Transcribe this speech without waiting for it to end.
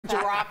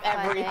Drop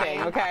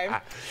everything, okay?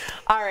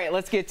 All right,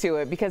 let's get to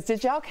it, because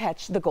did y'all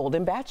catch the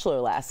Golden Bachelor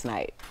last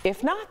night?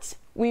 If not,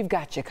 we've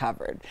got you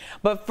covered.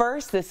 But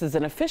first, this is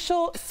an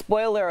official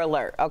spoiler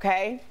alert,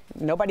 okay?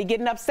 Nobody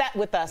getting upset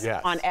with us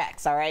on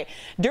X, all right?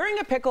 During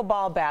a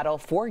pickleball battle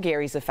for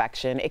Gary's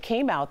affection, it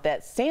came out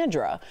that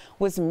Sandra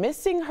was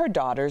missing her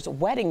daughter's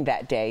wedding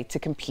that day to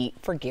compete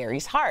for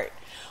Gary's heart.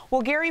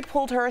 Well, Gary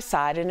pulled her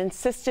aside and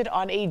insisted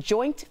on a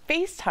joint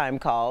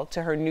FaceTime call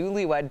to her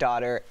newlywed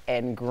daughter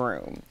and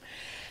groom.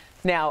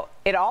 Now,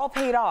 it all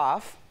paid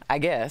off, I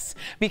guess,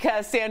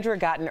 because Sandra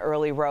got an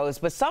early rose,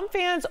 but some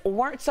fans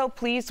weren't so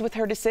pleased with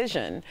her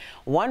decision.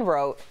 One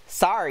wrote,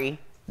 "Sorry,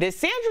 did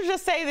Sandra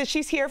just say that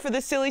she's here for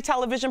this silly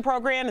television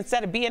program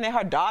instead of being at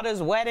her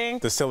daughter's wedding?"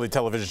 The silly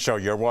television show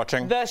you're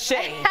watching? The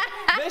Shade.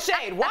 The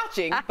Shade,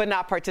 watching but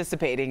not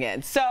participating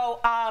in.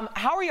 So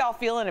how are y'all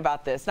feeling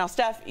about this? Now,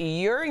 Steph,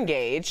 you're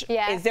engaged.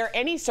 Yes. Is there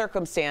any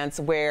circumstance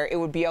where it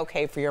would be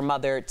okay for your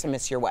mother to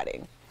miss your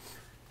wedding?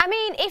 I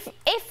mean, if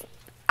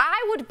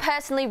I would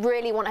personally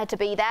really want her to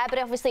be there, but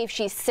obviously if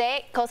she's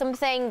sick or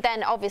something,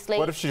 then obviously.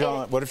 What if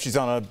she's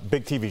on a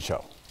big TV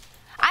show?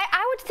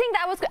 I would think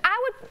that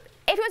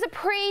if it was a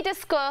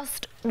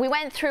pre-discussed, we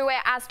went through it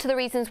as to the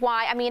reasons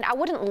why. I mean, I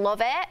wouldn't love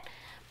it,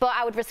 but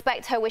I would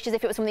respect her wishes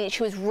if it was something that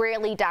she was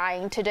really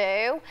dying to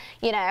do.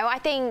 You know, I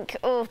think,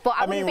 but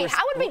I wouldn't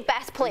be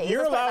best pleased.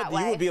 You're allowed.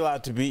 You would be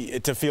allowed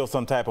to feel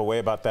some type of way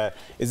about that.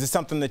 Is this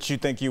something that you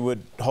think you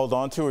would hold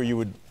on to, or you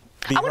would?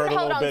 I wouldn't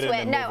hold on to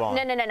it. No.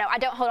 I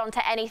don't hold on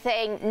to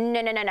anything.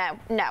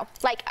 No.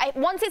 Like,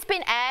 once it's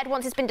been aired,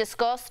 once it's been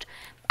discussed,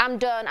 I'm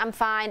done. I'm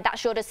fine.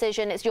 That's your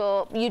decision. It's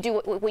you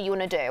do what you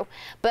want to do.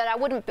 But I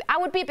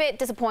would be a bit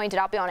disappointed.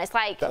 I'll be honest.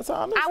 Like, that's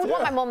honest, I would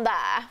want my mum there.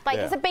 Like,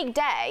 it's a big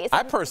day.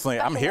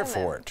 I'm here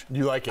for it.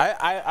 You like it?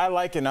 I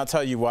like it, and I'll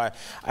tell you why.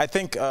 I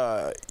think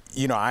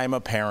you know, I'm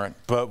a parent,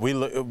 but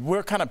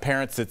we're kind of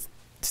parents that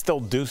still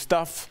do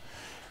stuff.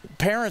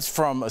 Parents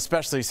from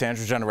especially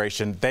Sandra's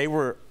generation, they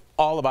were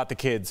all about the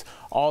kids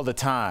all the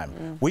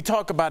time. We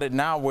talk about it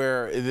now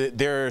where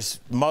there's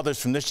mothers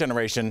from this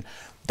generation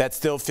that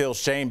still feel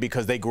shame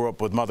because they grew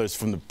up with mothers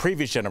from the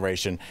previous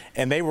generation,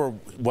 and they were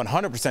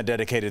 100%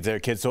 dedicated to their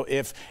kids. So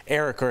if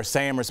Eric or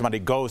Sam or somebody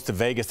goes to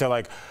Vegas, they're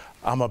like,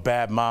 "I'm a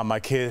bad mom, my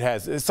kid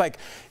has." It's like,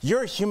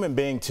 you're a human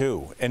being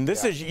too, and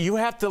this is, you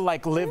have to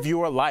like live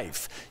your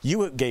life.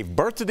 You gave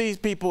birth to these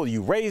people,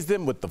 you raised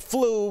them with the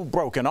flu,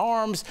 broken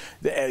arms,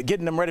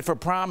 getting them ready for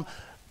prom.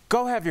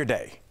 Go have your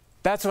day.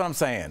 That's what I'm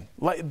saying.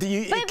 Like,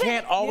 it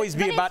can't always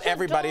be about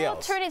everybody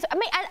else. I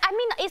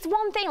mean, it's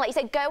one thing, like you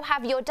said, go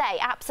have your day,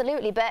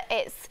 absolutely, but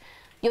it's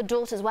your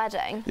daughter's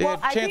wedding. Yeah,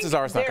 well, chances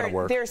are it's not going to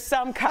work. There's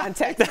some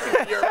context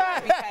to it, you're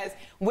right, because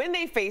when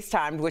they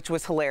FaceTimed, which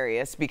was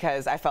hilarious,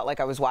 because I felt like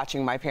I was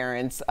watching my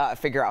parents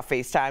figure out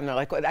FaceTime. They're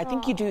like, "I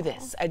think you do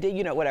this. I did,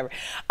 you know, whatever."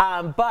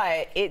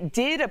 But it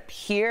did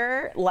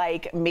appear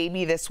like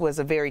maybe this was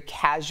a very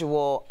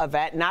casual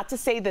event. Not to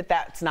say that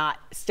that's not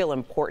still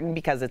important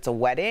because it's a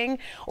wedding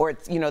or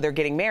it's, you know, they're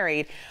getting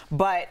married,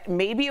 but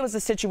maybe it was a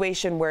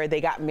situation where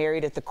they got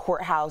married at the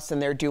courthouse and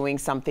they're doing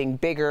something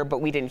bigger, but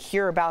we didn't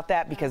hear about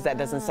that because that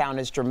doesn't sound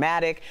as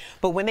dramatic.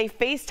 But when they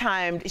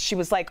FaceTimed, she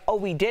was like, "Oh,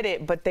 we did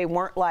it," but they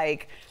weren't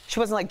like, she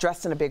wasn't like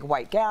dressed in a big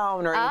white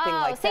gown or anything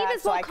like that.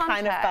 So I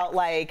kind of felt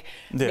like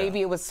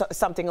maybe it was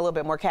something a little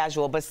bit more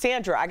casual. But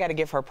Sandra, I got to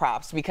give her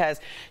props because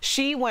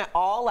she went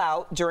all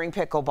out during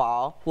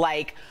pickleball,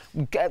 like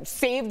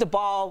saved the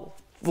ball,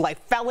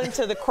 like fell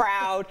into the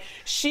crowd.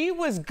 She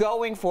was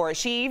going for it.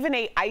 She even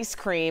ate ice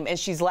cream, and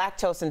she's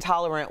lactose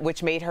intolerant,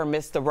 which made her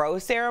miss the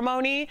rose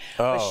ceremony.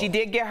 But she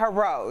did get her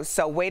rose.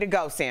 So way to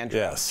go, Sandra.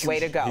 Yes. Way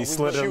to go. He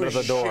slid under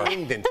the door. She was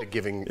shamed into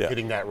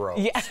hitting that rose.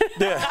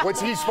 Yeah. What's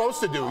he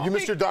supposed to do? You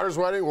missed your daughter's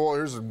wedding? Well,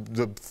 here's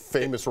the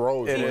famous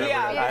rose.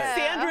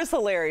 Sandra's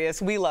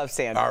hilarious. We love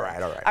Sandra. All right.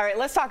 All right,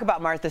 let's talk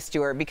about Martha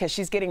Stewart because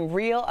she's getting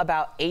real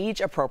about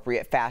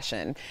age-appropriate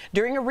fashion.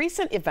 During a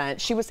recent event,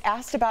 she was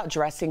asked about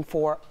dressing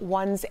for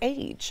one's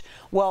age.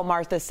 Well,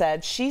 Martha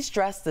said she's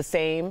dressed the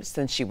same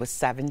since she was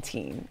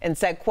 17 and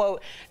said,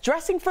 quote,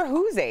 "Dressing for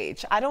whose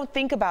age? I don't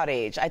think about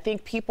age. I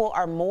think people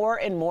are more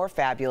and more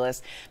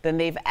fabulous than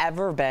they've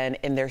ever been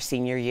in their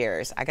senior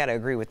years." I got to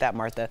agree with that,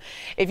 Martha.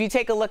 If you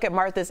take a look at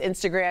Martha's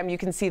Instagram, you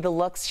can see the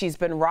looks she's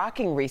been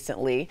rocking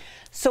recently.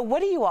 So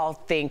what do you all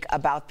think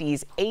about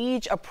these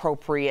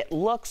age-appropriate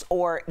looks,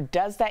 or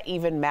does that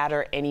even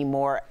matter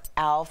anymore?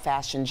 Al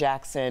Fashion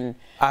Jackson.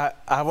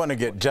 I want to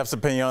get Jeff's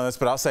opinion on this,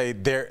 but I'll say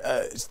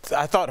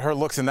I thought her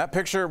looks in that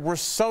picture were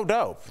so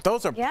dope.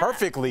 Those are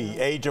perfectly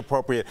age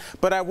appropriate.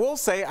 But I will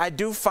say I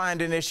do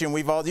find an issue,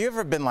 and you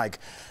ever been like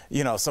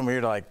you know, some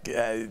weird like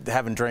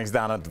having drinks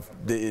down at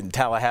in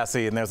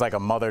Tallahassee, and there's like a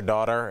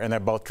mother-daughter, and they're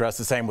both dressed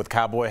the same with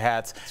cowboy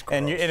hats,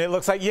 and it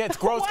looks like it's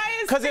gross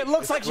because it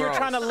looks like you're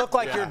trying to look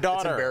like your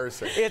daughter.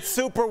 It's embarrassing. It's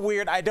super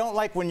weird. I don't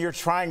like when you're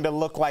trying to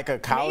look like a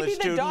college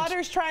student. Maybe the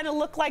daughter's trying to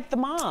look like the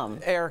mom.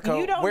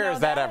 Erica, when's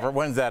that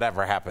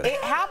ever happened?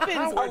 It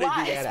happens a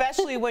lot,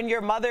 especially when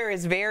your mother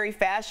is very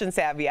fashion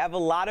savvy. I have a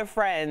lot of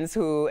friends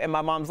who, and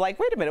my mom's like,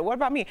 wait a minute, what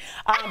about me?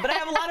 But I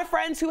have a lot of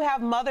friends who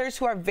have mothers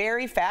who are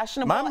very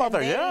fashionable. My mother,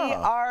 and they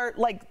are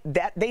like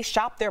that. They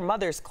shop their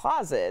mother's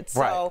closet.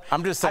 So right.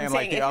 I'm just saying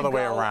like the other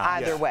way around.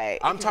 Either way.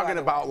 I'm talking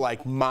about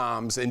like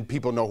moms, and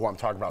people know who I'm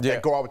talking about. They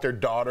go out with their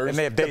daughters and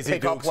they have Daisy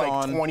pick up like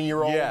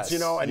 20-year-olds, you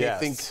know, and they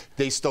think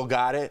they still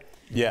got it.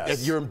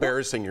 Yes. You're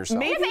embarrassing yourself.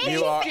 Maybe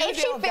if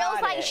she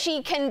feels like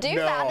she can do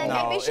that, then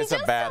maybe she does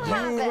have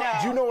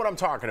it. Do you know what I'm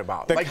talking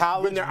about? The like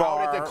college when they're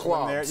bar, out at the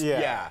clubs.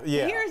 Yeah.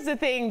 Here's the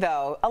thing,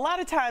 though. A lot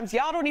of times,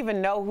 y'all don't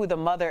even know who the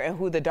mother and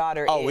who the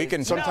daughter is. Oh, we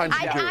can sometimes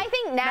do. I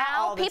think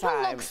now people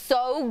look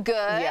so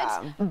good.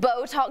 Yeah.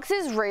 Botox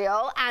is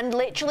real, and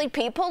literally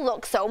people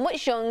look so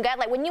much younger.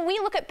 Like when we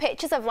look at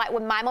pictures of like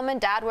when my mom and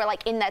dad were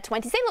like in their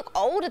 20s, they look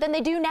older than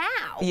they do now.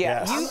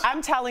 Yeah. Yes.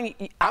 I'm telling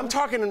you. I'm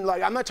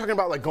not talking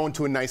about like going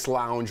to a nice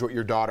lounge with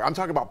your daughter. I'm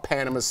talking about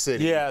Panama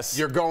City. Yes.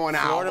 You're going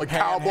out Florida with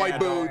cowboy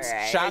boots.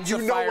 Right. Shots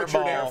and you know what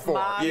you're there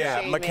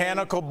for.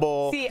 Mechanical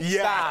bull.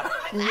 Stop.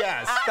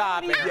 Yes.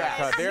 Stop,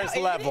 Erica. There's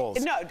levels.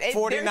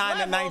 49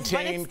 to 19.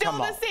 But it's still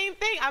the same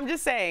thing. I'm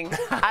just saying.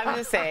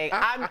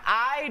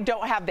 I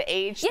don't have the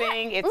age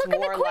thing. It's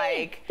more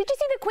like. Did you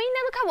see the queen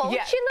there? Look how old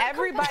she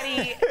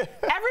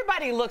looks.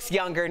 Everybody looks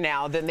younger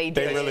now than they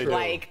did really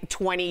like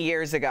 20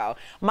 years ago.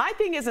 My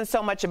thing isn't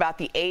so much about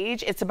the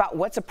age. It's about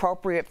what's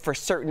appropriate for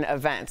certain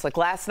events. Like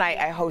last night,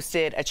 I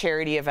hosted a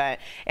charity event,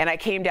 and I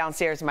came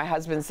downstairs, and my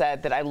husband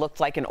said that I looked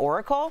like an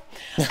oracle.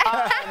 And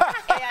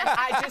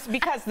I just,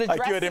 because the dress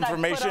like you had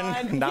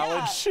information,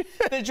 knowledge.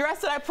 The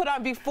dress that I put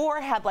on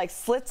before had like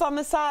slits on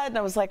the side, and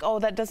I was like, oh,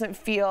 that doesn't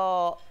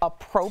feel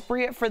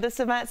appropriate for this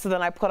event. So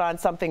then I put on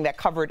something that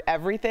covered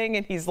everything,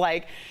 and he's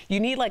like, you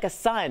need like a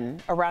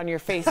sun around your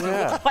face. You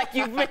look like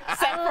you've been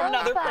sent from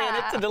another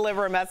planet to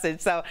deliver a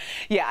message. So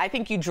yeah, I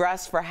think you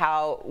dress for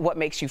what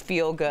makes you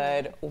feel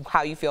good,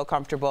 how you feel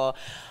comfortable.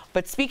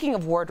 But speaking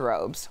of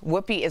wardrobes,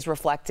 Whoopi is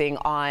reflecting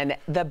on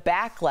the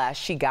backlash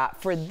she got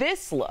for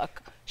this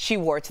look she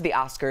wore to the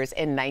Oscars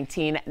in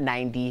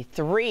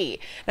 1993.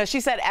 Now, she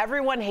said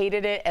everyone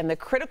hated it, and the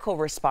critical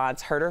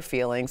response hurt her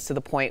feelings to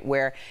the point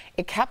where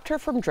it kept her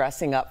from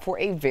dressing up for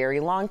a very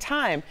long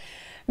time.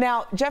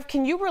 Now, Jeff,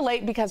 can you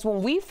relate? Because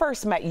when we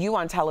first met you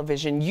on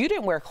television, you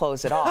didn't wear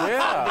clothes at all.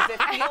 Yeah. Does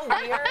it feel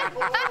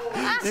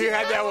weird? You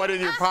had that one in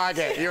your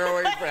pocket. You were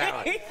always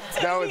proud.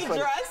 Does she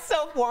dress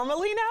so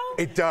formally now?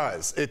 It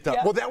does. It does.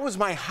 Yeah. Well, that was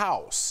my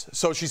house.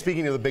 So she's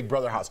speaking of the Big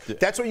Brother house.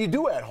 That's what you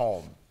do at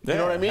home. You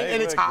know what I mean? Hey,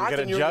 and it's hot,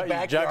 and you're in the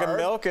backyard. Jug of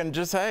milk, and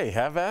just, hey,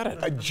 have at it.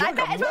 A jug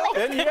of milk?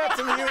 Then you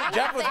got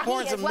Jeff was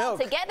pouring some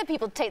milk. To get the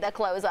people to take their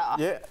clothes off.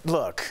 Yeah,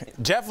 look,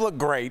 Jeff looked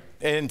great,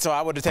 and so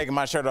I would have taken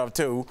my shirt off,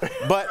 too.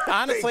 But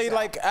honestly,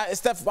 like,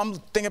 Steph, I'm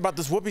thinking about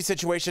this Whoopi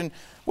situation.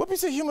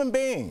 Whoopi's a human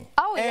being.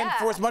 Oh, yeah. And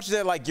for as much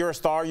as like you're a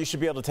star, you should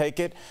be able to take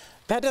it.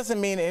 That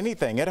doesn't mean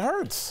anything. It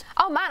hurts.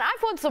 Oh, man,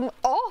 I've worn some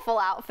awful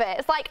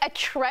outfits, like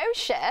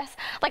atrocious.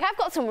 Like, I've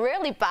got some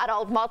really bad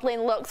old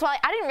modeling looks. Well,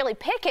 I didn't really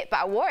pick it, but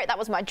I wore it. That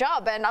was my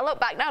job. And I look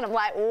back now and I'm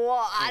like,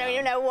 what? I don't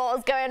even know what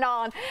was going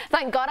on.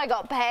 Thank God I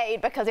got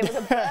paid because it was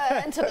a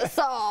burn to the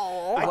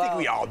soul. I think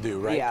we all do,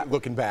 right? Yeah.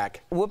 Looking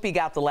back. Whoopi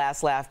got the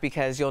last laugh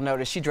because you'll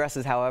notice she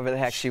dresses however the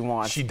heck she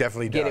wants. She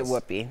definitely does. Get it,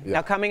 Whoopi. Yeah.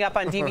 Now, coming up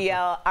on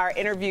DBL, our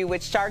interview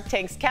with Shark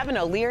Tank's Kevin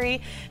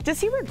O'Leary. Does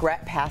he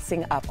regret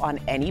passing up on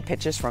any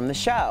pitches from the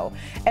show?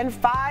 And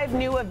 5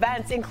 new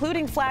events,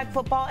 including flag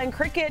football and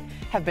cricket,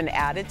 have been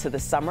added to the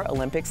Summer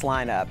Olympics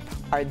lineup.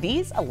 Are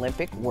these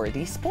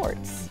Olympic-worthy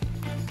sports?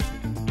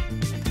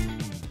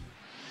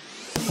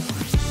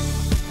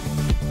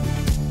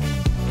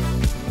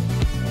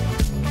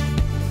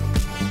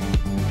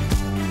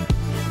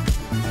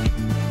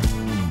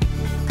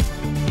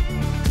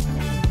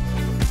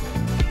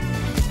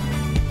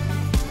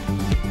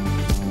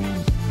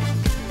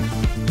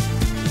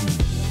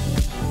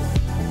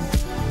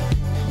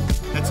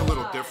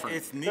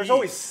 There's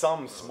always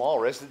some small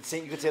risk.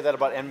 You could say that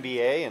about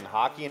NBA and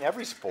hockey and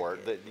every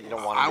sport that you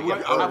don't want to get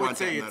hurt. I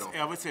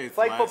would say it's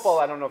like less. Football.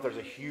 I don't know if there's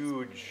a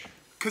huge.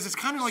 Because it's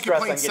kind of like you're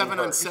playing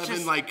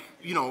 7-on-7, like,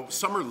 you know,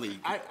 summer league.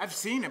 I've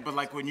seen it, but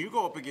like when you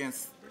go up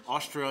against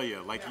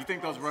Australia, like you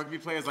think those rugby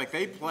players, like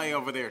they play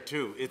over there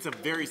too. It's a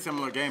very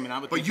similar game, and I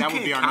would think that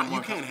would be our number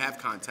one. You can't have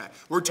contact.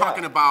 We're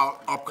talking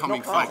about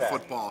upcoming flag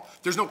football.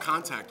 There's no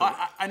contact.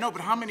 I know,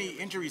 but how many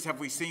injuries have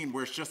we seen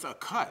where it's just a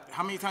cut?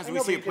 How many times do we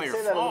see a player fall?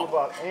 You can say that a little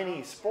about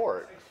any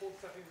sport.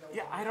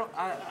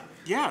 Yeah,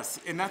 yes,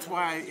 and that's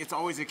why it's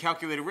always a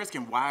calculated risk,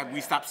 and why we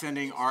stopped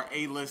sending our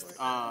A-list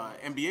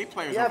NBA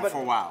players over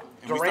for a while.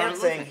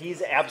 Durant's saying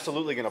he's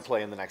absolutely going to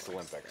play in the next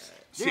Olympics.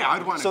 Yeah,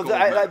 I'd want to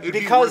go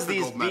because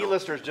these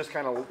B-listers just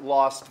kind of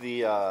lost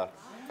the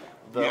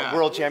the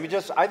World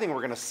Championships, I think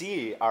we're going to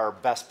see our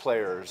best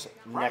players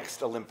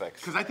next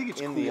Olympics. Because I think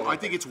it's cool. I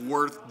think it's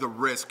worth the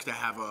risk to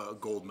have a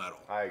gold medal.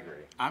 I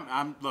agree.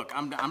 I'm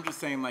just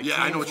saying, like,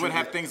 I know teams would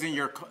have things in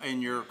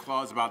your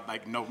clause about,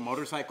 like, no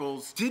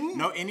motorcycles.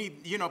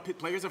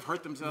 Players have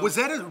hurt themselves. Was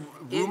that a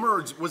rumor,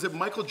 or was it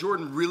Michael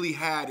Jordan really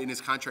had in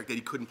his contract that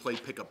he couldn't play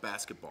pickup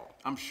basketball?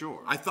 I'm sure.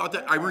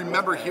 I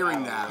remember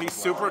hearing that. He's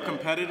super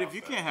competitive.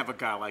 You can't have a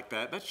guy like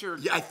that. That's your.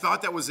 Yeah, I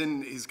thought that was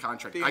in his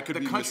contract. I could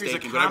be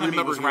mistaken, but I economy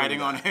remember was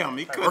riding on him.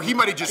 Or he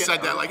might have just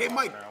said that, like, "Hey,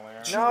 Mike,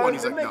 shoot one."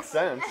 He's like, makes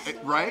sense.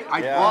 Right? I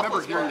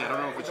remember hearing that. I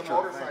don't know if it's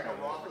true.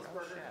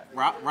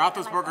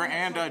 Roethlisberger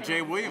and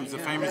Jay Williams, the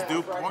famous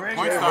Duke point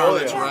star.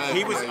 That's right.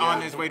 He was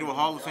on his way to a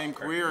Hall of Fame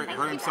career,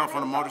 hurt himself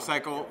on a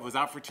motorcycle, was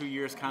out for 2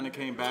 years, kind of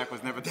came back,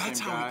 was never the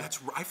same guy.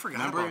 I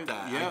forgot about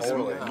that. Yes,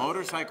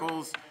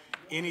 motorcycles,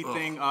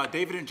 anything.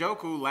 David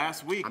Njoku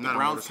last week, the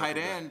Browns tight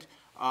end,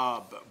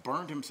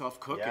 burned himself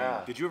cooking.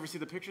 Yeah. Did you ever see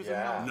the pictures of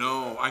him?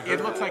 No, I heard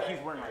it looks like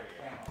he's wearing like.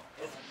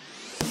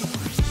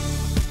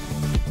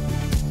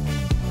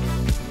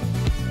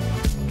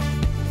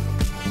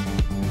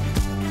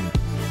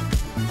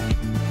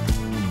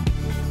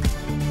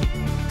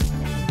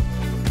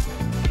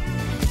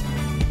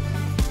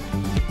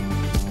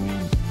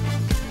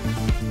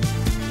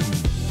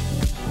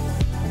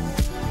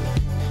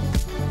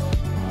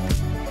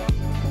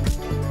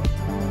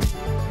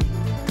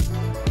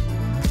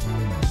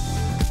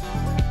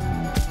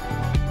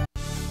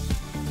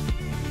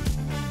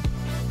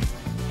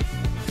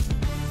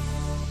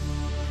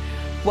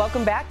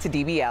 Welcome back to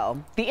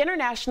DBL. The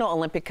International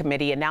Olympic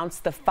Committee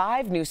announced the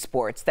 5 new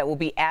sports that will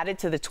be added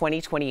to the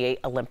 2028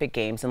 Olympic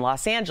Games in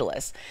Los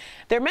Angeles.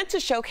 They're meant to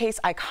showcase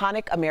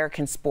iconic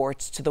American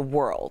sports to the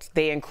world.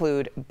 They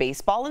include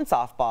baseball and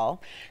softball,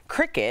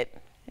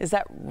 cricket, is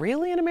that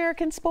really an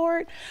American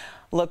sport?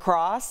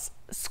 Lacrosse,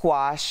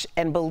 squash,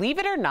 and believe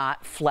it or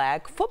not,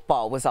 flag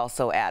football was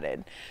also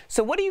added.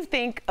 So what do you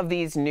think of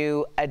these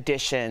new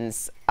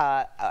additions?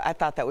 I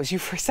thought that was you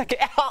for a second,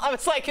 Al. I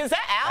was like, is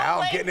that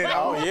Al? Al getting it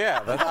Oh,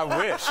 yeah, I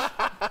wish.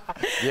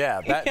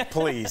 Yeah,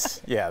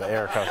 please. Yeah,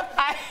 Erica.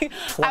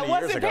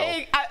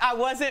 I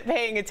wasn't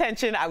paying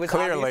attention. I was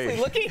Clearly obviously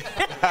looking.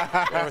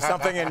 There was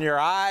something in your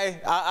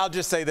eye. I'll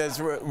just say this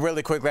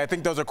really quickly. I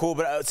think those are cool,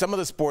 but some of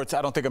the sports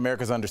I don't think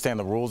Americans understand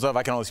the rules of.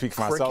 I can only speak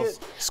for myself.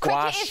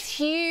 Squash. Cricket is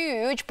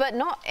huge, but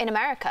not in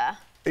America.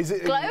 Is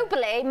it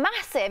globally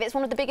massive? It's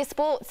one of the biggest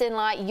sports in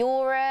like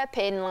Europe,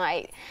 in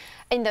like.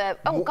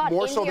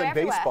 More so than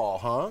everywhere. baseball,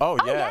 huh? Oh,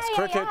 yes.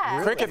 Yeah,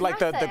 yeah. Cricket, It's like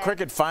the massive.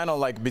 cricket final,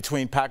 like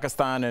between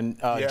Pakistan and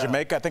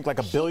Jamaica. I think like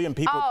 1 billion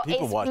people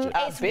watch it.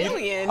 A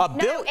billion?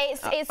 No,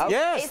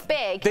 it's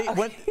big. They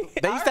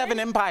used to have an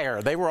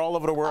empire. They were all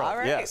over the world. All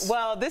right. Yes.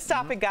 Well, this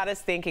topic got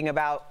us thinking,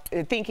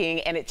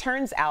 and it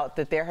turns out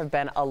that there have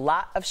been a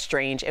lot of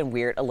strange and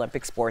weird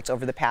Olympic sports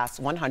over the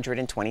past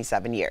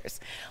 127 years,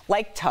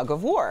 like tug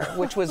of war,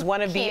 which was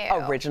one of the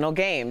original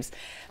games.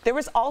 There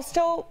was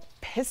also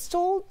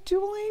pistol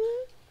dueling.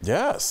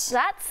 Yes.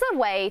 That's a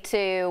way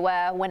to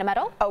win a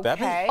medal.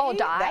 Okay. Or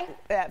die.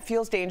 That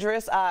feels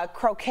dangerous.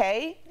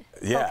 Croquet.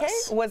 Yes.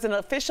 Croquet was an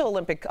official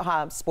Olympic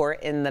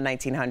sport in the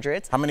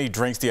 1900s. How many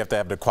drinks do you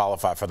have to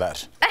qualify for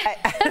that?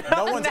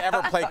 No one's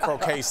ever played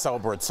croquet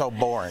sober. It's so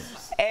boring.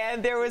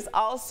 And there was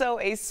also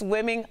a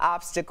swimming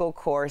obstacle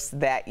course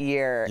that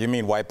year. You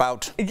mean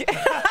Wipeout?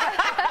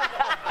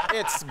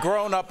 It's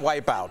grown-up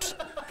Wipeout.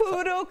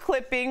 Poodle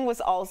clipping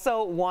was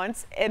also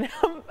once an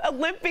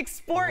Olympic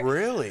sport.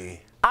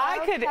 Really?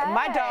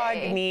 My dog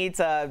needs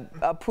a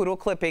poodle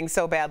clipping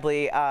so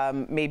badly.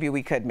 Maybe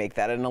we could make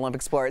that an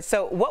Olympic sport.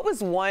 So what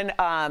was one?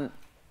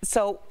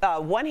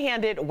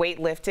 One-handed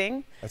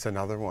weightlifting. That's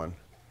another one.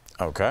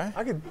 Okay.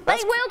 Like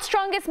world's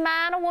strongest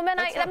man or woman.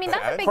 I mean,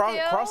 that's a big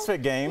deal.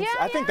 CrossFit Games.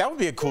 Yeah, I think that would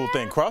be a cool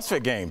thing.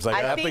 CrossFit Games,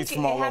 like athletes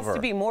from all over. I think it has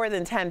to be more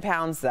than 10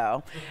 pounds,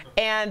 though.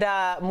 And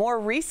more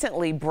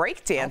recently,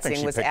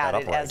 breakdancing was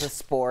added as a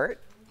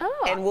sport.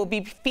 And will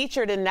be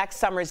featured in next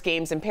summer's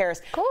games in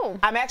Paris. Cool.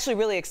 I'm actually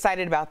really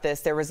excited about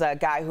this. There was a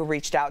guy who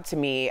reached out to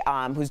me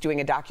who's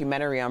doing a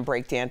documentary on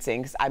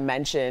breakdancing. I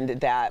mentioned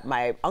that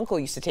my uncle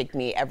used to take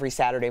me every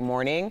Saturday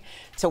morning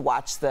to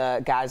watch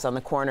the guys on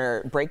the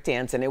corner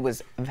breakdance, and it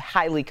was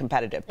highly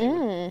competitive.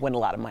 Win a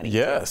lot of money.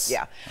 Yes.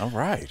 Yeah. All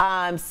right.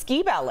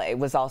 Ski ballet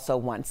was also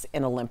once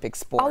an Olympic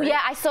sport. Oh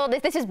yeah, I saw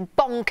this. This is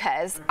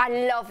bonkers.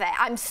 I love it.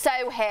 I'm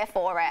so here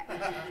for it.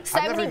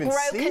 So many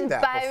broken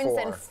bones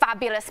and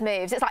fabulous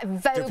moves. It's like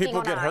voguing Do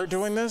people get on hurt ice.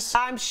 doing this?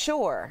 I'm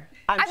sure.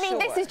 I mean,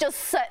 this is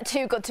just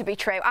too good to be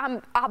true.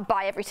 I'll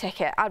buy every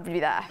ticket. I'd be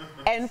there.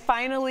 And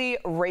finally,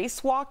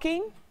 race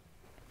walking.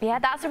 Yeah,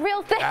 that's a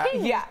real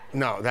thing. Yeah.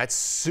 No, that's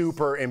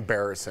super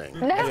embarrassing.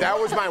 No. If that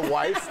was my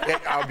wife,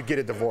 I would get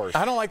a divorce.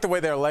 I don't like the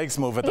way their legs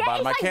move at the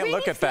bottom. I can't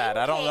look at that.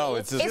 I don't know.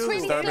 It's just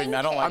disturbing.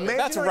 I don't like it.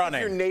 That's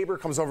running. If your neighbor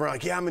comes over and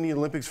like, yeah, I'm in the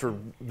Olympics for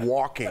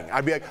walking.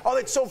 I'd be like, oh,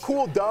 that's so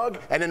cool, Doug.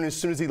 And then as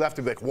soon as he left,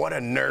 I'd be like, what a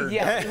nerd.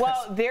 Yeah.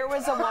 Well, there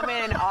was a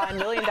woman on $1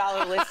 Million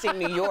Listing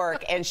New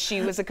York, and she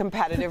was a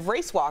competitive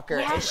race walker,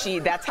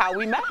 and that's how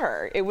we met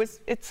her.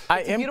 It's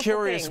I am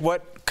curious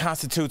what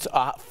constitutes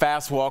a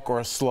fast walk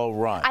or a slow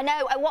run. I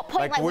know. At what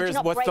point, would you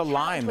not what's break the out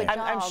line into a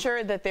there? I'm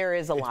sure that there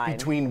is a line.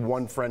 Between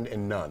one friend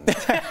and none.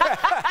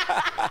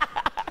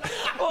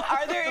 Well,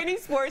 are there any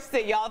sports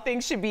that y'all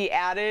think should be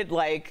added,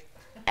 like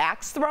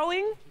axe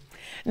throwing?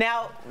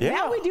 Now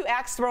we do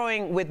axe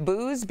throwing with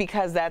booze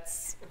because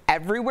that's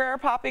everywhere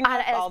popping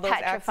up. All those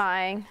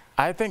petrifying.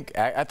 I think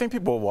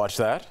people will watch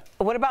that.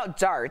 What about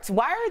darts?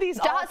 Why are these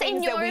all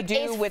things that we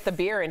do with a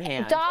beer in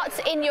hand? Darts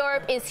in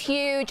Europe is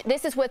huge.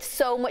 This is worth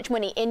so much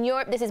money. In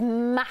Europe, this is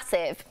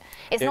massive.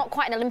 It's not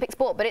quite an Olympic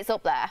sport, but it's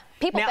up there.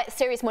 People bet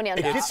serious money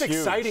on darts. It gets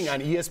exciting on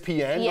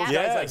ESPN. Yeah. Those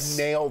guys like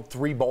nailed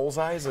 3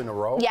 bullseyes in a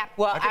row. Yeah.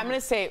 Well, I'm going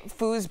to say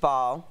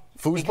foosball.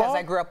 Foosball? Because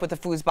I grew up with a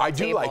foosball I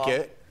do table. like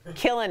it.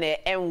 Killing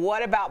it. And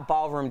what about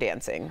ballroom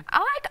dancing?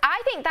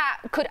 I think that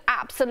could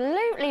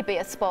absolutely be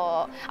a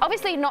sport.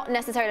 Obviously not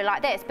necessarily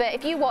like this, but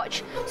if you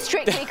watch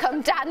Strictly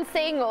Come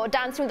Dancing or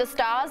Dancing with the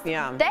Stars, they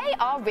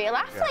are real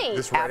athletes. Yeah,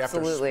 this right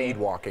after speed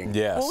walking.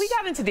 Yes. Well, we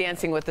got into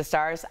Dancing with the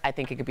Stars. I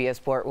think it could be a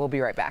sport. We'll be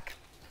right back.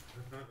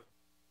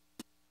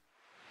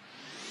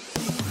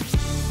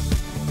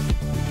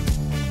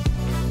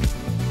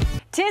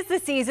 Tis the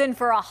season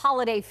for a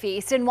holiday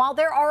feast, and while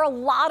there are a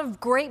lot of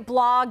great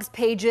blogs,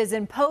 pages,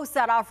 and posts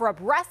that offer up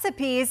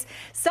recipes,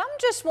 some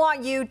just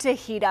want you to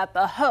heat up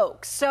a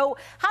hoax. So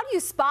how do you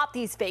spot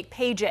these fake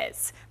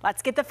pages?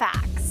 Let's get the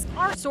facts.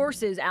 Our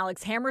source is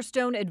Alex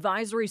Hammerstone,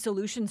 Advisory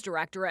Solutions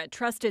Director at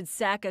Trusted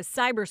Sec, a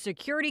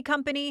cybersecurity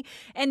company,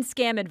 and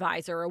Scam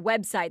Advisor, a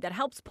website that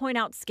helps point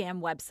out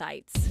scam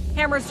websites.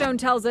 Hammerstone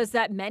tells us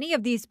that many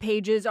of these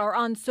pages are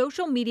on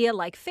social media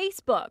like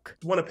Facebook.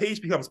 When a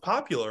page becomes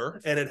popular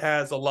and it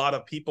has a lot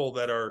of people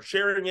that are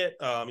sharing it,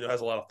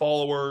 has a lot of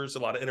followers, a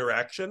lot of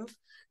interaction,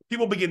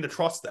 people begin to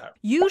trust that.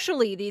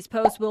 Usually these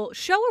posts will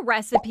show a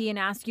recipe and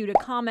ask you to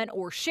comment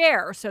or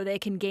share so they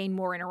can gain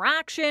more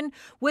interaction,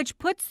 which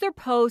puts their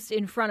post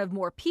in front of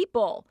more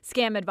people.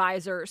 Scam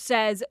Advisor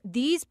says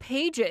these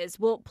pages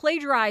will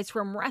plagiarize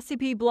from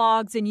recipe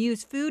blogs and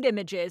use food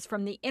images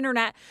from the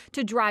internet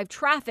to drive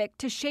traffic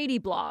to shady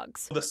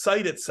blogs. The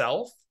site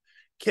itself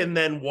can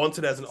then, once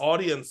it has an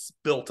audience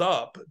built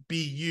up,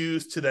 be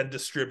used to then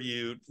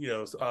distribute,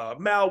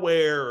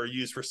 malware or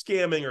used for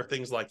scamming or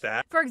things like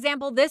that. For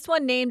example, this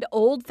one named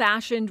Old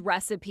Fashioned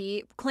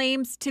Recipe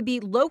claims to be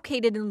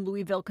located in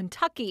Louisville,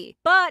 Kentucky.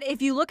 But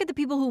if you look at the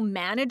people who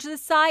manage the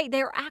site,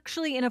 they're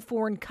actually in a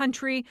foreign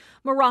country,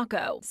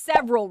 Morocco.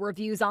 Several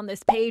reviews on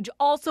this page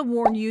also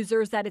warn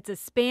users that it's a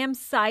spam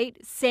site,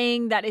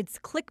 saying that it's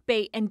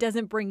clickbait and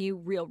doesn't bring you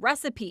real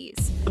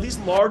recipes. These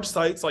large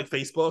sites like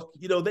Facebook,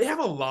 they have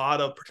a lot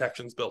of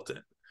protections built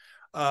in.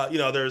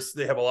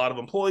 They have a lot of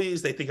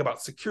employees. They think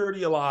about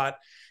security a lot.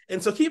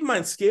 And so keep in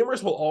mind,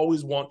 scammers will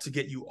always want to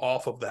get you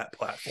off of that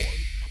platform.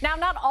 Now,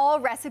 not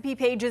all recipe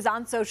pages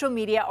on social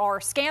media are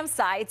scam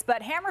sites,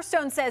 but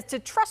Hammerstone says to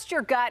trust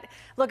your gut,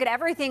 look at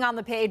everything on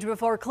the page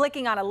before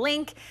clicking on a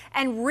link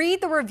and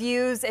read the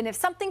reviews. And if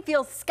something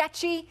feels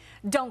sketchy,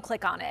 don't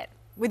click on it.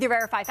 With your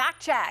Verify Fact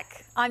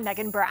Check, I'm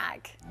Megan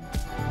Bragg.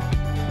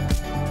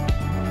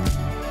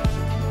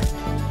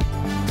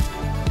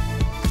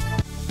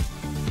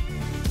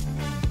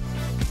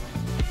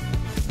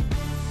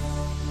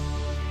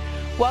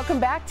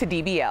 Welcome back to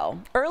DBL.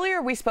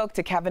 Earlier, we spoke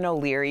to Kevin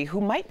O'Leary, who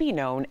might be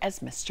known as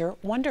Mr.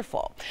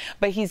 Wonderful,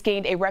 but he's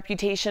gained a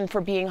reputation for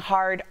being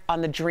hard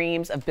on the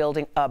dreams of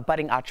building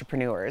budding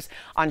entrepreneurs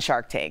on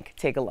Shark Tank.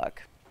 Take a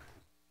look.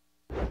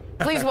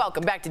 Please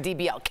welcome back to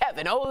DBL,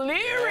 Kevin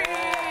O'Leary.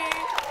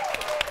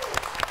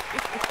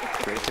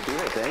 Great to be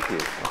here. Thank you.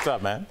 What's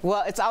up, man?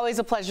 Well, it's always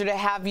a pleasure to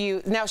have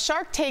you. Now,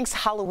 Shark Tank's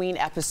Halloween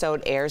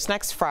episode airs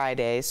next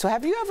Friday. So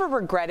have you ever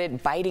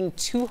regretted biting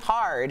too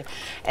hard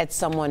at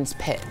someone's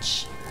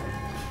pitch?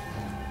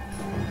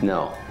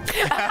 No.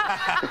 Okay.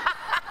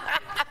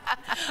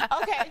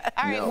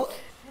 All right. No. Well,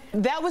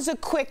 that was a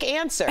quick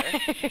answer.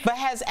 But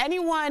has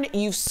anyone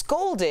you've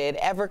scolded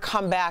ever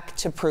come back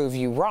to prove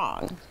you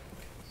wrong?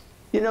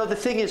 The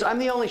thing is, I'm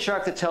the only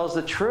shark that tells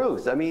the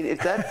truth. I mean,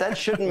 that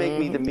shouldn't make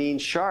me the mean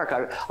shark.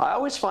 I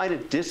always find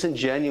it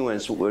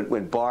disingenuous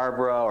when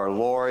Barbara or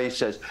Lori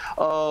says,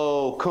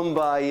 oh,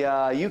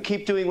 kumbaya, you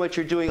keep doing what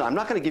you're doing. I'm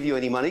not going to give you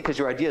any money because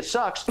your idea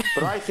sucks,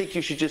 but I think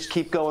you should just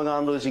keep going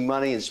on losing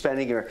money and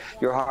spending your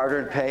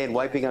hard-earned pay and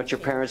wiping out your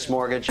parents'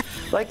 mortgage.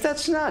 Like,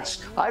 that's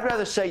nuts. I'd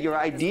rather say your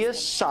idea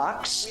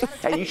sucks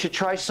and you should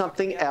try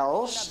something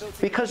else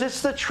because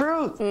it's the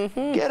truth.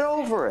 Get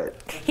over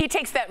it. He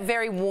takes that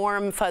very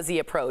warm, fuzzy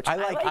approach.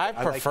 I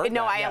prefer that.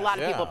 No, a lot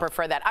of people Yeah.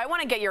 prefer that. I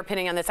want to get your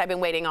opinion on this. I've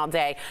been waiting all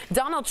day.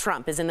 Donald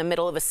Trump is in the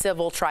middle of a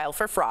civil trial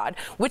for fraud,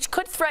 which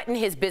could threaten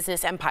his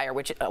business empire,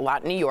 which a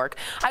lot in New York.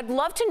 I'd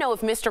love to know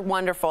if Mr.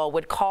 Wonderful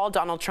would call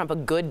Donald Trump a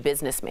good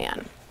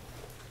businessman.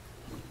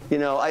 You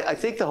know, I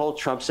think the whole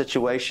Trump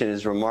situation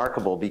is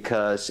remarkable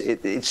because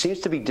it seems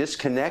to be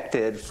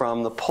disconnected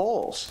from the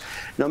polls.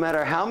 No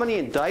matter how many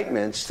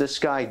indictments this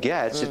guy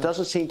gets, it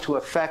doesn't seem to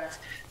affect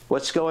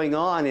what's going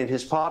on in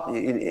his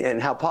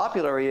and how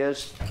popular he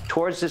is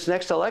towards this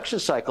next election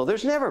cycle.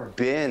 There's never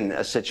been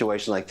a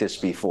situation like this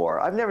before.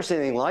 I've never seen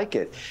anything like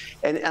it.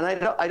 And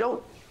I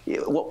don't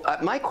well,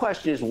 my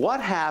question is,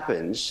 what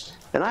happens,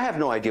 and I have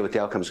no idea what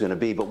the outcome is going to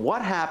be, but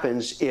what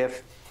happens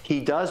if he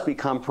does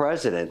become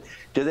president?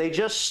 Do they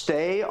just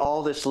stay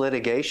all this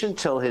litigation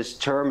till his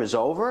term is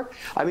over?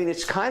 I mean,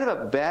 it's kind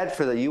of bad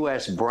for the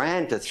U.S.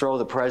 brand to throw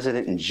the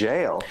president in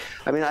jail.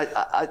 I mean,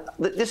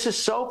 this is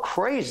so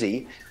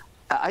crazy.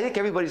 I think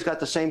everybody's got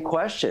the same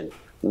question.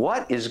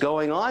 What is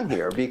going on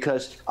here?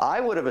 Because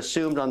I would have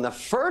assumed on the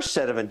first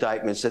set of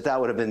indictments that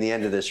would have been the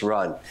end of this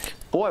run.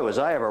 Boy, was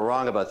I ever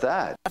wrong about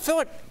that. I feel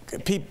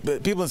like people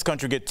in this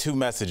country get two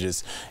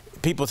messages.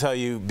 People tell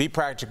you, be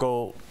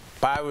practical,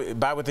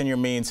 buy within your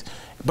means,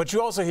 but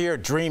you also hear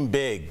dream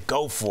big,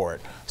 go for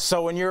it.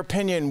 So in your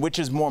opinion, which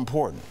is more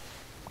important?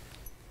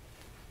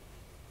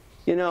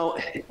 You know,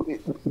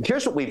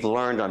 here's what we've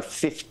learned on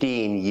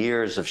 15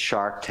 years of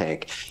Shark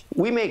Tank.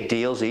 We make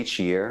deals each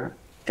year,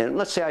 and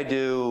let's say I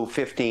do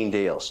 15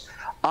 deals.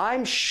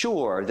 I'm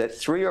sure that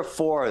 3 or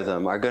 4 of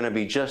them are going to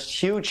be just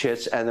huge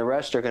hits, and the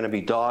rest are going to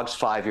be dogs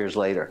 5 years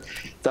later.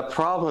 The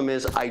problem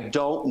is I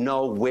don't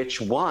know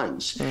which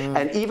ones.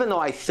 And even though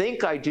I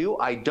think I do,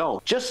 I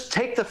don't. Just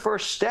take the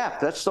first step.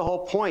 That's the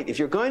whole point. If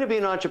you're going to be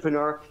an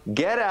entrepreneur,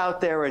 get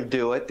out there and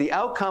do it. The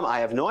outcome, I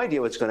have no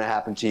idea what's going to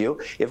happen to you.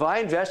 If I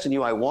invest in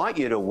you, I want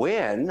you to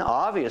win,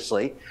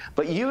 obviously,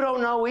 but you don't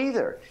know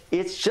either.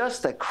 It's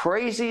just the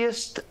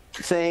craziest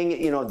thing,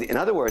 you know. In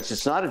other words,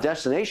 it's not a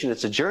destination,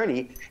 it's a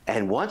journey,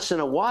 and once in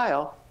a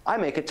while I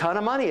make a ton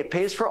of money. It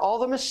pays for all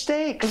the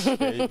mistakes.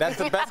 That's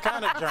the best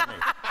kind of journey.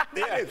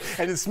 Yeah.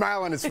 And his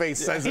smile on his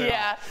face says it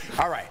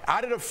all. All right,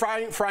 out of the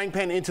frying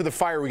pan into the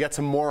fire, we got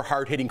some more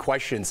hard-hitting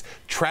questions.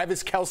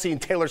 Travis Kelce and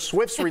Taylor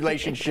Swift's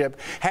relationship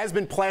has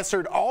been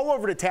plastered all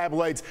over the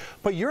tabloids,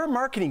 but you're a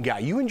marketing guy.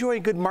 You enjoy a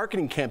good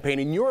marketing campaign.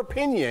 In your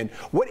opinion,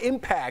 what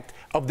impact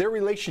of their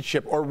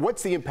relationship, or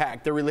what's the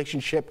impact their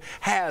relationship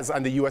has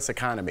on the U.S.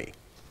 economy?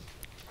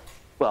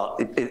 Well,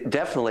 it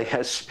definitely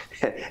has.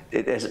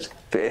 It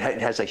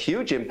has a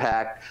huge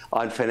impact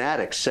on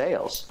Fanatics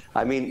sales.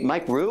 I mean,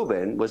 Mike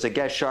Rubin was a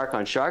guest shark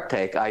on Shark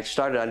Tank. I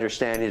started to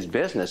understand his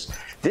business.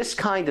 This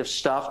kind of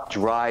stuff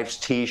drives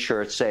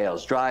T-shirt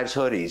sales, drives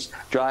hoodies,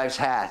 drives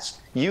hats,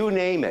 you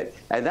name it.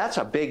 And that's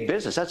a big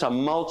business. That's a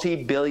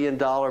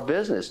multi-billion-dollar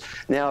business.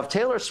 Now, if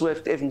Taylor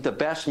Swift isn't the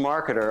best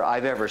marketer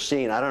I've ever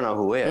seen, I don't know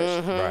who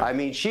is. Right. I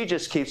mean, she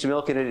just keeps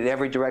milking it in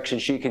every direction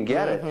she can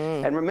get it.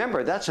 And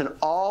remember, that's an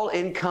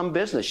all-income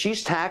business.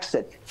 She's taxed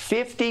at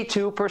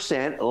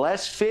 52%,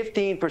 less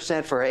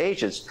 15% for her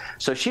agents.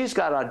 So she's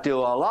got to do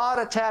a lot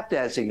of tap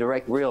dancing to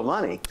make real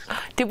money.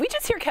 Did we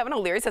just hear Kevin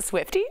O'Leary's a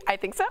Swiftie? I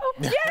think so.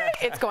 Yay!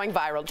 It's going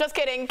viral. Just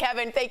kidding,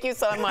 Kevin. Thank you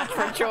so much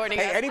for joining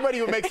us. Anybody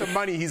who makes some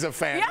money, he's a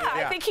fan. Yeah,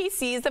 I think he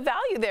sees the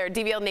value there.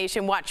 DBL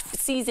Nation, watch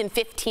season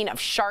 15 of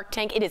Shark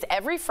Tank. It is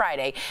every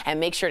Friday, and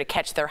make sure to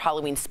catch their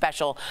Halloween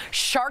special,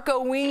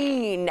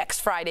 Sharkoween, next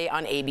Friday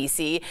on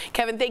ABC.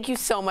 Kevin, thank you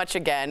so much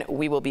again.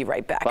 We will be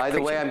right back. By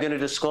the way, I'm going to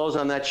disclose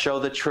on that show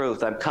the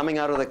truth. I'm coming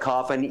out of the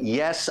coffin.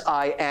 Yes,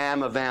 I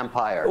am a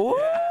vampire. Ooh.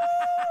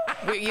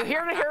 You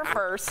hear it here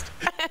first.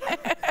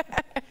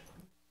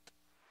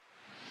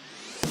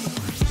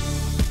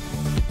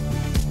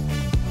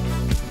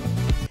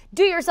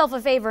 Do yourself a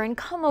favor and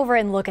come over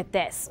and look at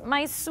this.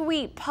 My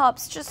sweet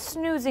pups just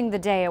snoozing the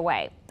day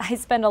away. I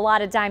spend a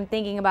lot of time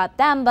thinking about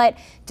them, but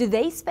do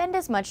they spend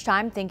as much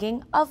time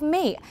thinking of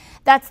me?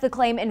 That's the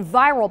claim in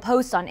viral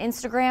posts on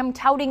Instagram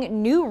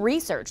touting new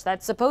research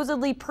that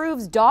supposedly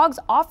proves dogs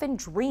often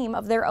dream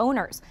of their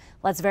owners.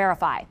 Let's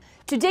verify.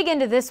 To dig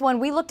into this one,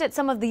 we looked at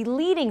some of the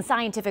leading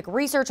scientific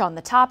research on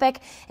the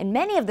topic, and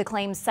many of the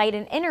claims cite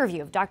an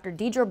interview of Dr.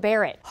 Deidre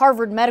Barrett,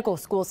 Harvard Medical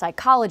School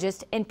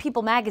psychologist, in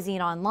People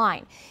magazine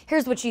online.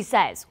 Here's what she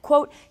says,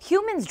 quote,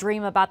 humans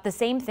dream about the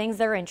same things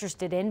they're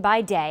interested in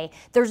by day.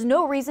 There's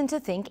no reason to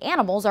think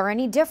animals are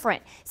any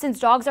different. Since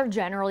dogs are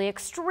generally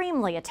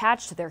extremely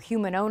attached to their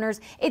human owners,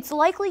 it's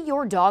likely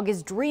your dog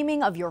is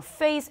dreaming of your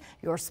face,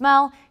 your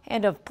smell,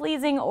 and of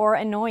pleasing or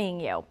annoying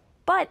you.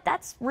 But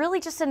that's really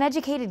just an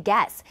educated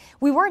guess.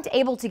 We weren't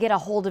able to get a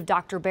hold of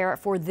Dr. Barrett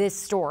for this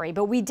story,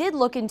 but we did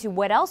look into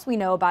what else we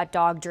know about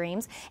dog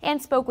dreams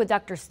and spoke with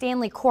Dr.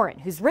 Stanley Corin,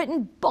 who's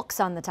written books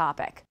on the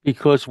topic.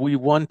 Because we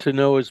want to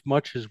know as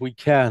much as we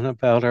can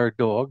about our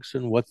dogs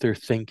and what they're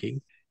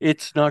thinking.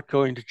 It's not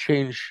going to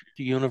change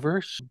the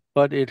universe,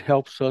 but it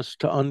helps us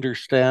to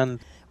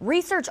understand.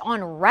 Research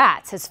on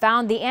rats has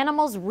found the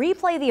animals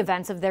replay the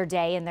events of their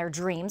day in their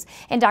dreams,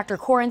 and Dr.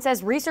 Corin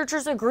says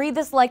researchers agree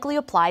this likely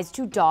applies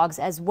to dogs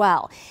as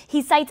well.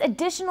 He cites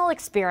additional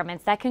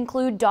experiments that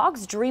conclude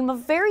dogs dream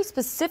of very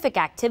specific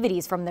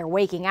activities from their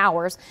waking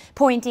hours,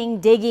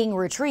 pointing, digging,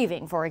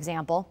 retrieving, for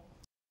example.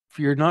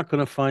 You're not going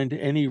to find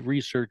any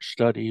research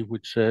study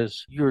which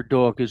says your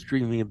dog is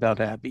dreaming about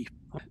Abby.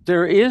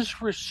 There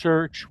is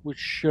research which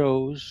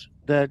shows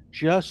that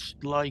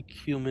just like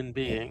human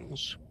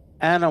beings,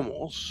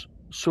 animals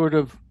sort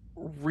of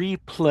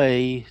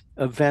replay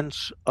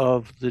events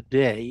of the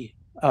day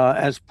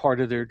as part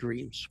of their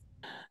dreams.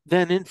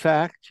 Then, in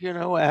fact,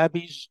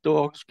 Abby's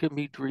dogs can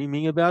be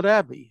dreaming about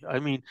Abby.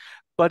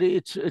 But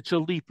it's a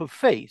leap of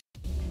faith.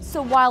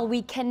 So while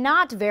we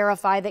cannot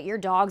verify that your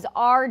dogs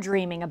are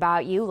dreaming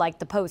about you, like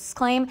the posts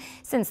claim,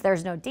 since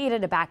there's no data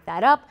to back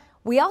that up,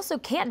 we also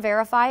can't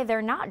verify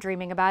they're not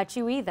dreaming about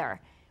you either.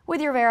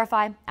 With your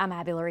Verify, I'm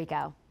Abby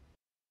Larico.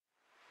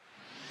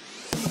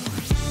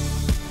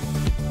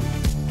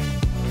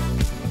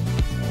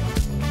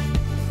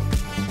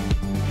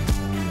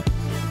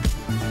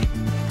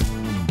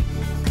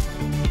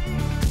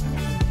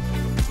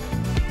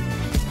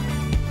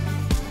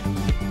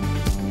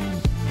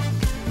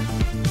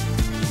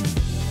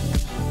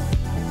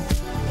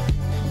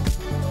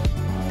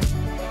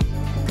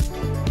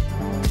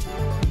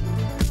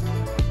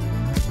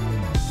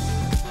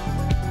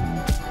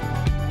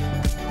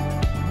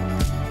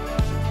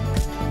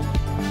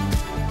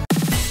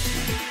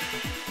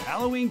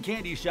 Halloween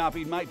candy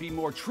shopping might be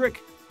more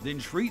trick than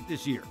treat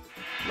this year.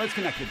 Let's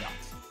connect the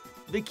dots.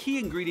 The key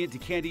ingredient to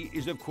candy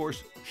is, of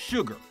course,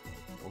 sugar.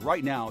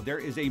 Right now, there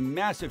is a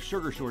massive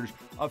sugar shortage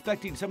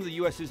affecting some of the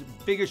U.S.'s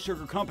biggest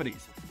sugar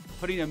companies,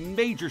 putting a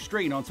major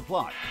strain on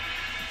supply.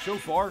 So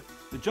far,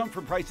 the jump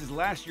from prices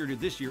last year to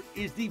this year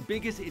is the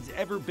biggest it's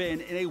ever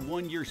been in a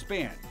one-year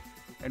span.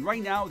 And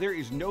right now, there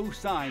is no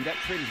sign that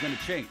trend is going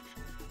to change.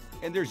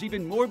 And there's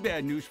even more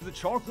bad news for the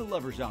chocolate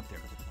lovers out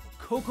there.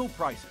 Cocoa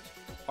prices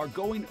are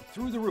going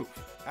through the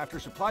roof after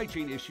supply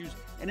chain issues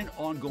and an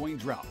ongoing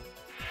drought.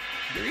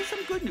 There is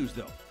some good news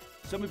though.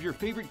 Some of your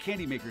favorite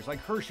candy makers like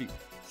Hershey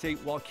say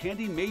while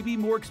candy may be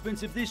more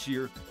expensive this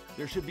year,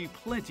 there should be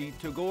plenty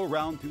to go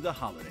around through the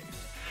holidays.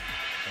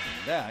 And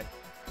with that,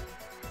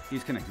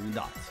 he's connecting the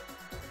dots.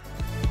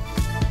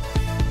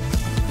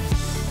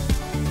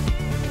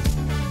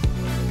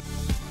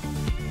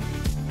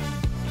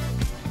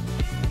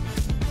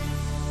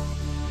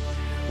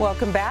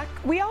 Welcome back.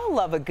 We all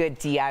love a good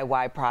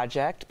DIY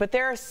project, but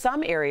there are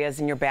some areas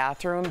in your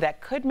bathroom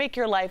that could make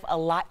your life a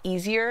lot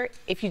easier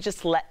if you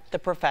just let the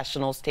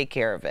professionals take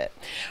care of it.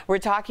 We're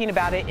talking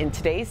about it in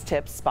today's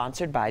tips,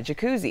 sponsored by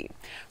Jacuzzi.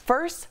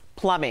 First,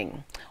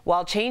 plumbing.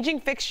 While changing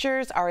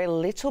fixtures are a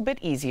little bit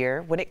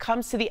easier, when it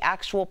comes to the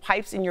actual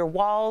pipes in your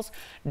walls,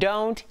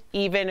 don't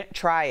even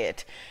try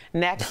it.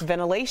 Next,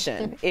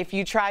 ventilation. If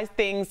you try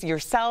things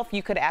yourself,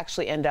 you could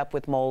actually end up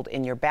with mold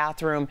in your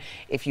bathroom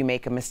if you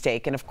make a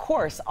mistake. And of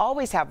course,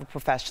 always have a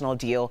professional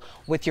deal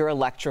with your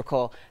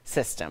electrical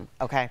system,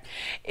 okay?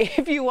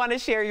 If you want to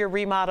share your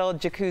remodel,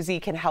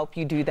 Jacuzzi can help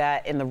you do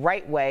that in the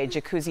right way.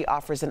 Jacuzzi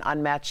offers an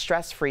unmatched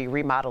stress-free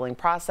remodeling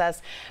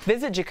process.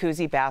 Visit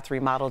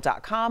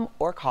jacuzzibathremodel.com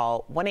or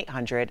call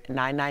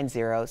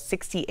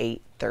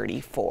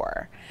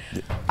 1-800-990-6834.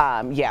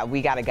 Yeah,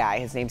 we got a guy.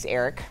 His name's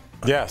Eric.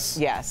 Yes.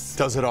 Yes.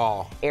 Does it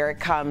all. Eric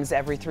comes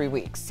every 3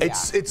 weeks.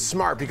 It's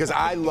smart because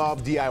I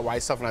love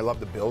DIY stuff and I love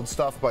to build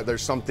stuff, but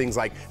there's some things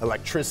like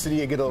electricity,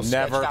 you get a little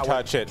Never sketched out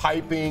touch with it.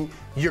 Piping.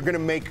 You're going to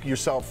make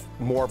yourself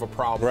more of a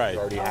problem than you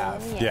already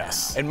have. Yeah.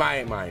 Yes. In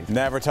my mind.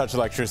 Never touch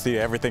electricity.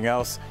 Everything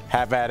else,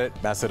 have at it,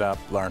 mess it up,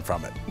 learn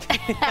from it.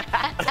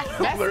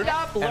 Mess it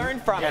up, learn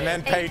from it. And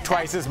then pay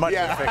twice as much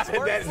to fix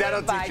it.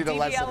 That'll teach you the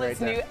lesson DBL right is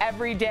there. new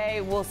every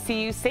day. We'll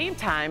see you same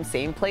time,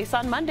 same place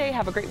on Monday.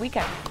 Have a great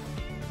weekend.